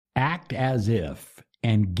Act as if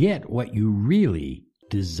and get what you really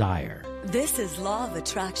desire. This is Law of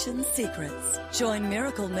Attraction Secrets. Join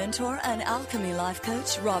Miracle Mentor and Alchemy Life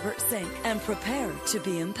Coach Robert Zink and prepare to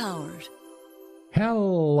be empowered.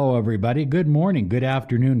 Hello, everybody. Good morning, good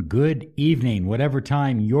afternoon, good evening, whatever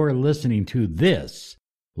time you're listening to this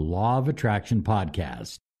Law of Attraction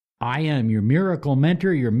podcast. I am your miracle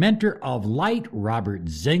mentor, your mentor of light, Robert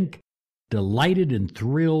Zink. Delighted and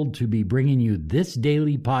thrilled to be bringing you this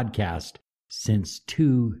daily podcast since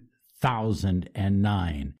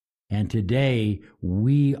 2009. And today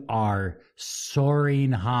we are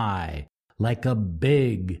soaring high like a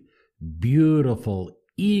big, beautiful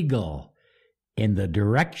eagle in the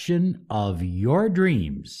direction of your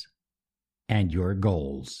dreams and your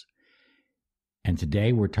goals. And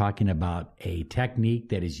today we're talking about a technique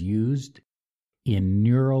that is used in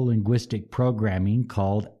neuro-linguistic programming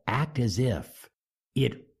called act as if.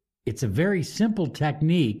 It's a very simple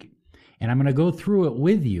technique, and I'm going to go through it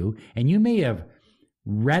with you, and you may have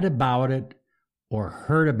read about it or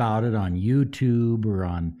heard about it on YouTube or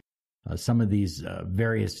on some of these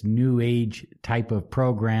various new age type of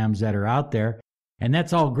programs that are out there, and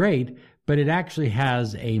that's all great, but it actually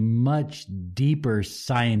has a much deeper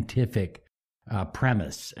scientific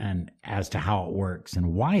premise and as to how it works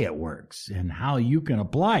and why it works and how you can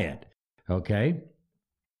apply it. Okay.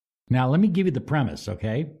 Now let me give you the premise.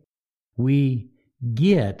 Okay. We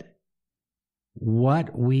get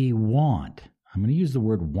what we want. I'm going to use the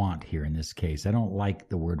word want here in this case. I don't like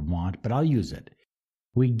the word want, but I'll use it.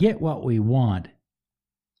 We get what we want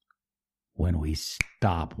when we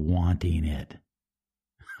stop wanting it.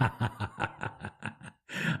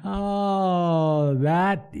 Oh,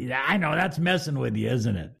 I know that's messing with you,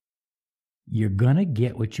 isn't it? You're going to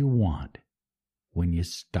get what you want when you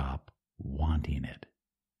stop wanting it.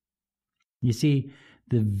 You see,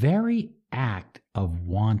 the very act of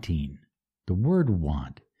wanting, the word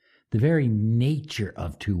want, the very nature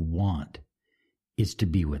of to want is to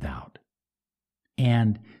be without.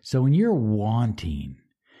 And so when you're wanting,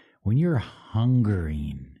 when you're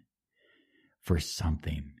hungering for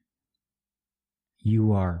something,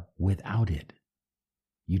 you are without it.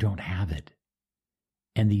 You don't have it.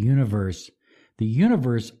 And the universe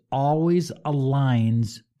always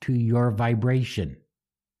aligns to your vibration.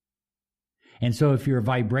 And so if your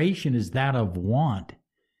vibration is that of want,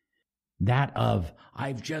 that of,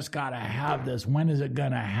 I've just got to have this, when is it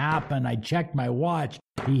going to happen? I checked my watch,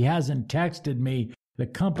 he hasn't texted me, the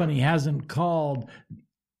company hasn't called.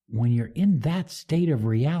 When you're in that state of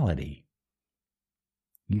reality,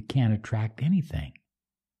 you can't attract anything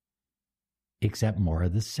except more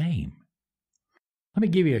of the same. Let me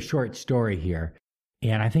give you a short story here,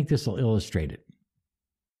 and I think this will illustrate it.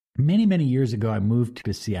 Many, many years ago, I moved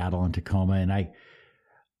to Seattle and Tacoma, and I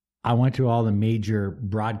went to all the major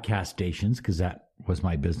broadcast stations because that was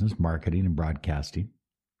my business, marketing and broadcasting,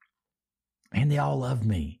 and they all loved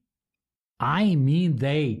me. I mean,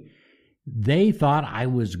 they thought I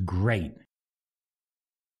was great.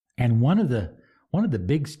 And one of the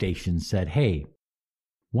big stations said, hey,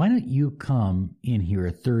 why don't you come in here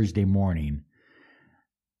Thursday morning?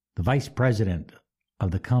 The vice president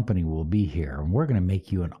of the company will be here, and we're going to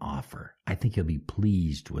make you an offer. I think you'll be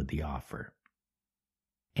pleased with the offer.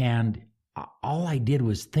 And all I did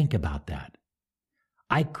was think about that.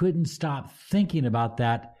 I couldn't stop thinking about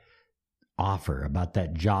that offer, about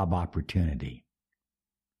that job opportunity.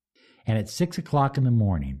 And at 6 o'clock in the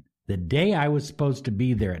morning, the day I was supposed to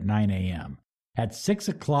be there at 9 a.m., at 6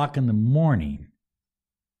 o'clock in the morning,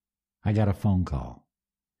 I got a phone call.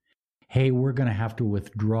 Hey, we're going to have to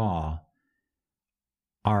withdraw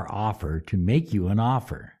our offer to make you an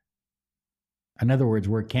offer. In other words,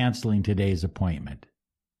 we're canceling today's appointment.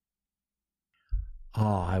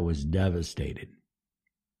 Oh, I was devastated.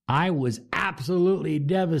 I was absolutely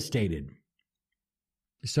devastated.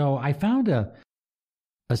 So I found a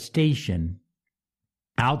station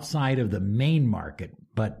outside of the main market,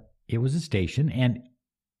 but it was a station, and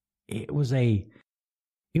it was a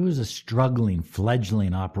struggling,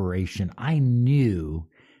 fledgling operation. I knew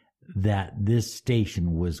that this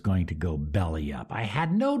station was going to go belly up. I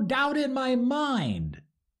had no doubt in my mind.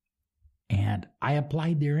 And I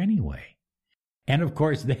applied there anyway. And of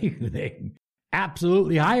course, they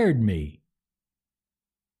absolutely hired me.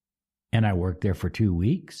 And I worked there for 2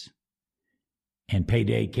 weeks. And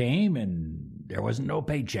payday came, and there wasn't no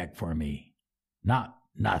paycheck for me.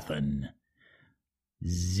 Nothing.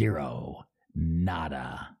 Zero.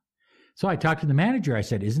 Nada. So I talked to the manager. I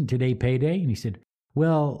said, isn't today payday? And he said,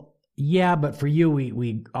 well, yeah, but for you,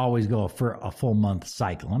 we always go for a full month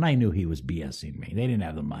cycle. And I knew he was BSing me. They didn't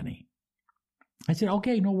have the money. I said,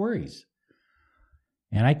 okay, no worries.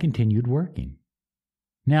 And I continued working.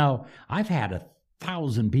 Now, I've had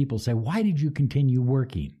 1,000 people say, why did you continue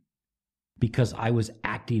working? Because I was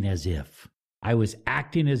acting as if. I was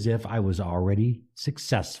acting as if I was already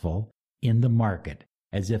successful in the market,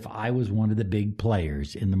 as if I was one of the big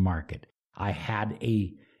players in the market. I had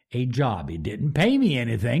a job. It didn't pay me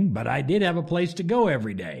anything, but I did have a place to go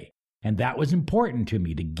every day. And that was important to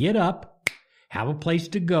me, to get up, have a place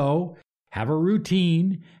to go, have a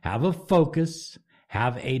routine, have a focus,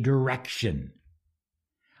 have a direction.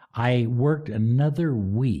 I worked another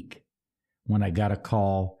week when I got a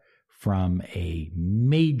call from a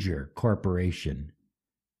major corporation,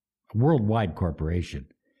 a worldwide corporation.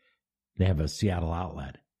 They have a Seattle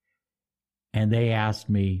outlet. And they asked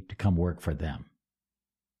me to come work for them.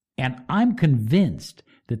 And I'm convinced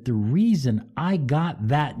that the reason I got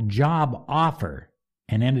that job offer,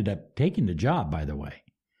 and ended up taking the job, by the way,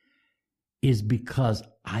 is because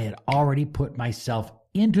I had already put myself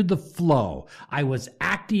into the flow. I was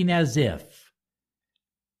acting as if.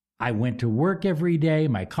 I went to work every day.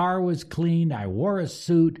 My car was cleaned. I wore a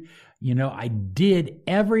suit. I did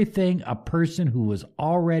everything a person who was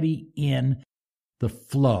already in the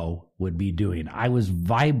flow would be doing. I was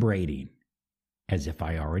vibrating as if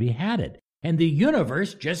I already had it. And the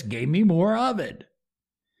universe just gave me more of it,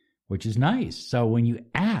 which is nice. So when you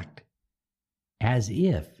act as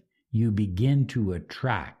if, you begin to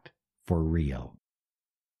attract for real.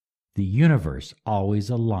 The universe always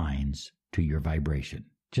aligns to your vibration.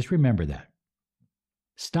 Just remember that.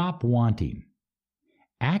 Stop wanting.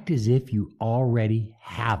 Act as if you already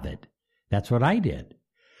have it. That's what I did.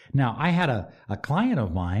 Now, I had a client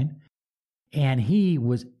of mine, and he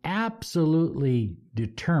was absolutely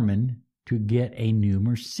determined to get a new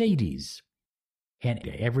Mercedes. And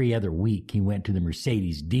every other week, he went to the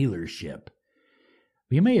Mercedes dealership.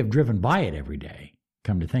 He may have driven by it every day,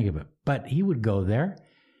 come to think of it. But he would go there,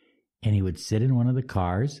 and he would sit in one of the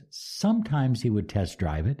cars. Sometimes he would test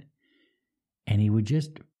drive it, and he would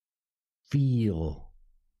just feel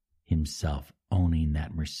himself owning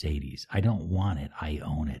that Mercedes. I don't want it. I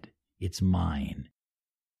own it. It's mine.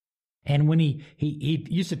 And when he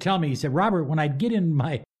used to tell me, he said, Robert, when I'd get in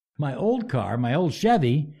my old car, my old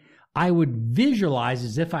Chevy, I would visualize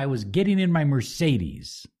as if I was getting in my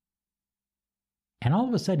Mercedes. And all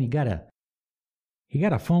of a sudden, he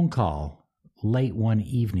got a phone call late one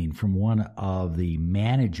evening from one of the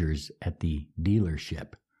managers at the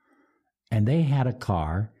dealership. And they had a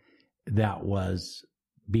car that was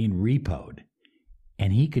being repoed.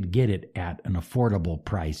 And he could get it at an affordable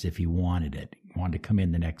price if he wanted it. He wanted to come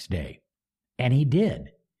in the next day. And he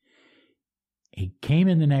did. He came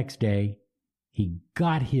in the next day. He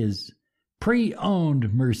got his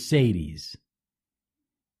pre-owned Mercedes.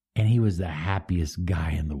 And he was the happiest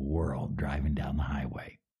guy in the world driving down the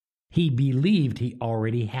highway. He believed he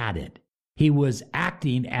already had it. He was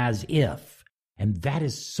acting as if. And that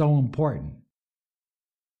is so important.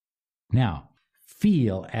 Now,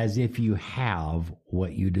 feel as if you have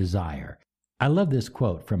what you desire. I love this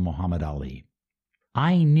quote from Muhammad Ali.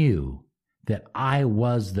 I knew that I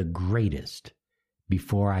was the greatest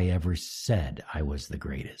before I ever said I was the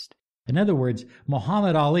greatest. In other words,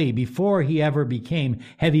 Muhammad Ali, before he ever became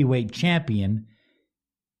heavyweight champion,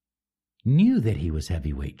 knew that he was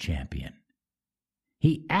heavyweight champion.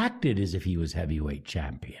 He acted as if he was heavyweight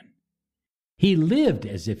champion. He lived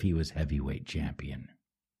as if he was heavyweight champion.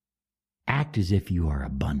 Act as if you are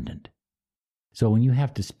abundant. So when you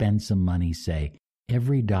have to spend some money, say,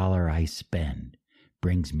 every dollar I spend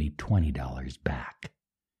brings me $20 back.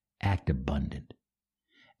 Act abundant.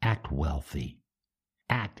 Act wealthy.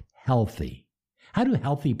 Act healthy. How do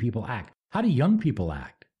healthy people act? How do young people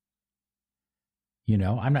act?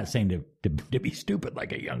 I'm not saying to be stupid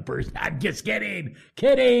like a young person. I'm just kidding.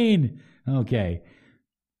 Okay.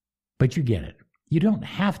 But you get it. You don't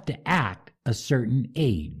have to act a certain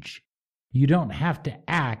age. You don't have to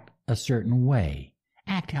act a certain way.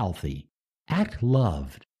 Act healthy. Act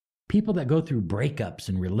loved. People that go through breakups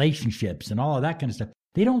and relationships and all of that kind of stuff,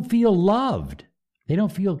 they don't feel loved. They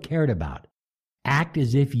don't feel cared about. Act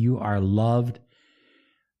as if you are loved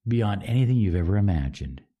beyond anything you've ever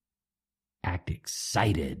imagined. Act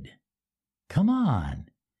excited. Come on.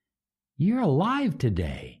 You're alive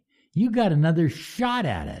today. You got another shot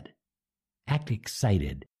at it. Act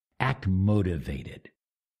excited. Act motivated.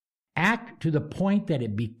 Act to the point that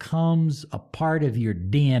it becomes a part of your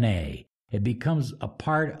DNA. It becomes a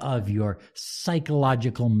part of your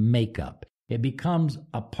psychological makeup. It becomes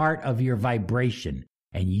a part of your vibration,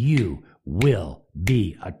 and you will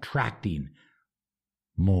be attracting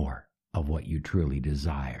more of what you truly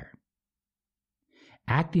desire.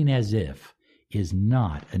 Acting as if is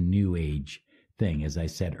not a new age thing, as I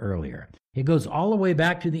said earlier. It goes all the way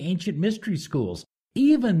back to the ancient mystery schools.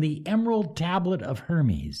 Even the Emerald Tablet of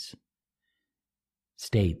Hermes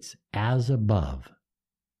states, as above,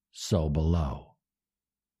 so below.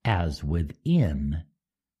 As within,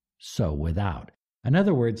 so without. In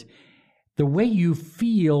other words, the way you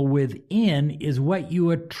feel within is what you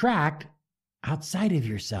attract outside of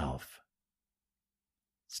yourself.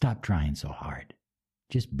 Stop trying so hard.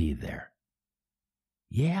 Just be there.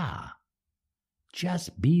 Yeah,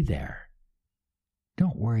 just be there.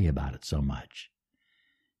 Don't worry about it so much.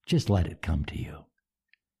 Just let it come to you.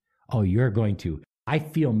 Oh, I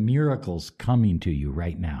feel miracles coming to you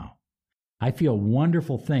right now. I feel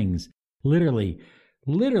wonderful things literally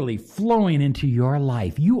flowing into your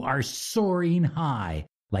life. You are soaring high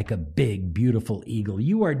like a big, beautiful eagle.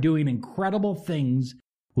 You are doing incredible things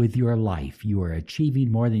with your life. You are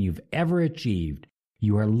achieving more than you've ever achieved.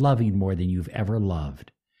 You are loving more than you've ever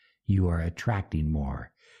loved. You are attracting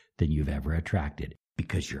more than you've ever attracted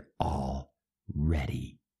because you're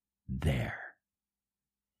already there.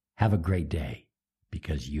 Have a great day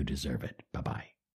because you deserve it. Bye-bye.